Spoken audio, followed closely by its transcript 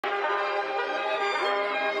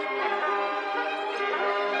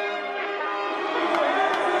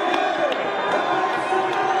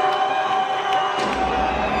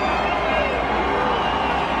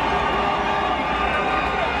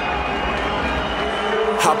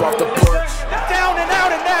Hop off the porch. Down and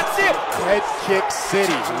out, and that's it. Head kick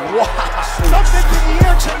city. Wow. Something in the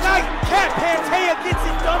air tonight. Cat Pantea gets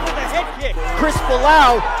it done with a head kick. Chris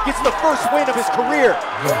Bilal gets the first win of his career.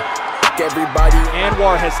 Everybody.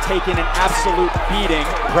 Anwar has taken an absolute beating.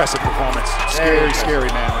 Impressive performance. Scary,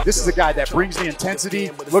 man. This is a guy that brings the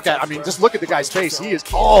intensity. Just look at the guy's face. He is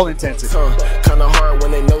all intensity. Kinda hard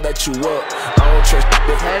when they know that you up. I don't trust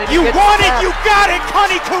this. You want it, you got it.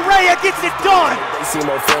 Connie Correa gets it done. They seem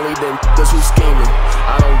more friendly than those who scheming.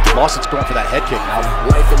 I don't get Lawson's going for that head kick now.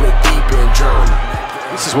 life in the deep end journey.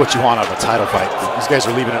 This is what you want out of a title fight. These guys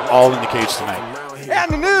are leaving it all in the cage tonight.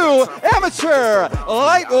 And the new amateur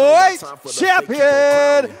lightweight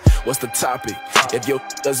champion. What's the topic? If your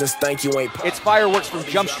doesn't stink, you ain't. It's fireworks from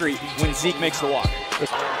Jump Street when Zeke makes the walk.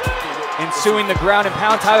 Ensuing the ground and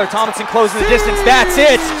pound, Tyler Tomlinson closing the distance. That's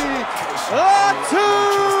it.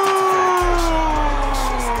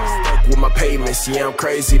 With my payments, yeah, I'm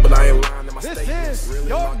crazy, but I ain't lying to my This is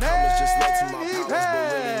your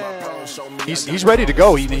He's ready to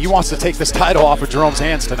go. He wants to take this title off of Jerome's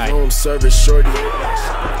hands tonight. room service shorty.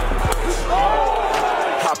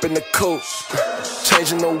 Hop in the coat,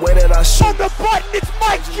 changing the way that I shoot. On the button, it's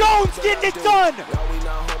Mike Jones getting it done.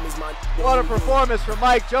 What a performance from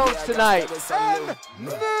Mike Jones tonight. And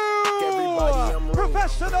new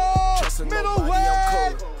professional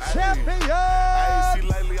middleweight champion,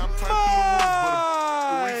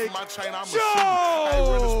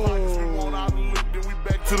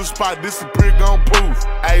 To the spot, this is pretty gon' proof.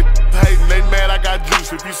 Hey, they mad I got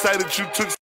juice. If you say that you took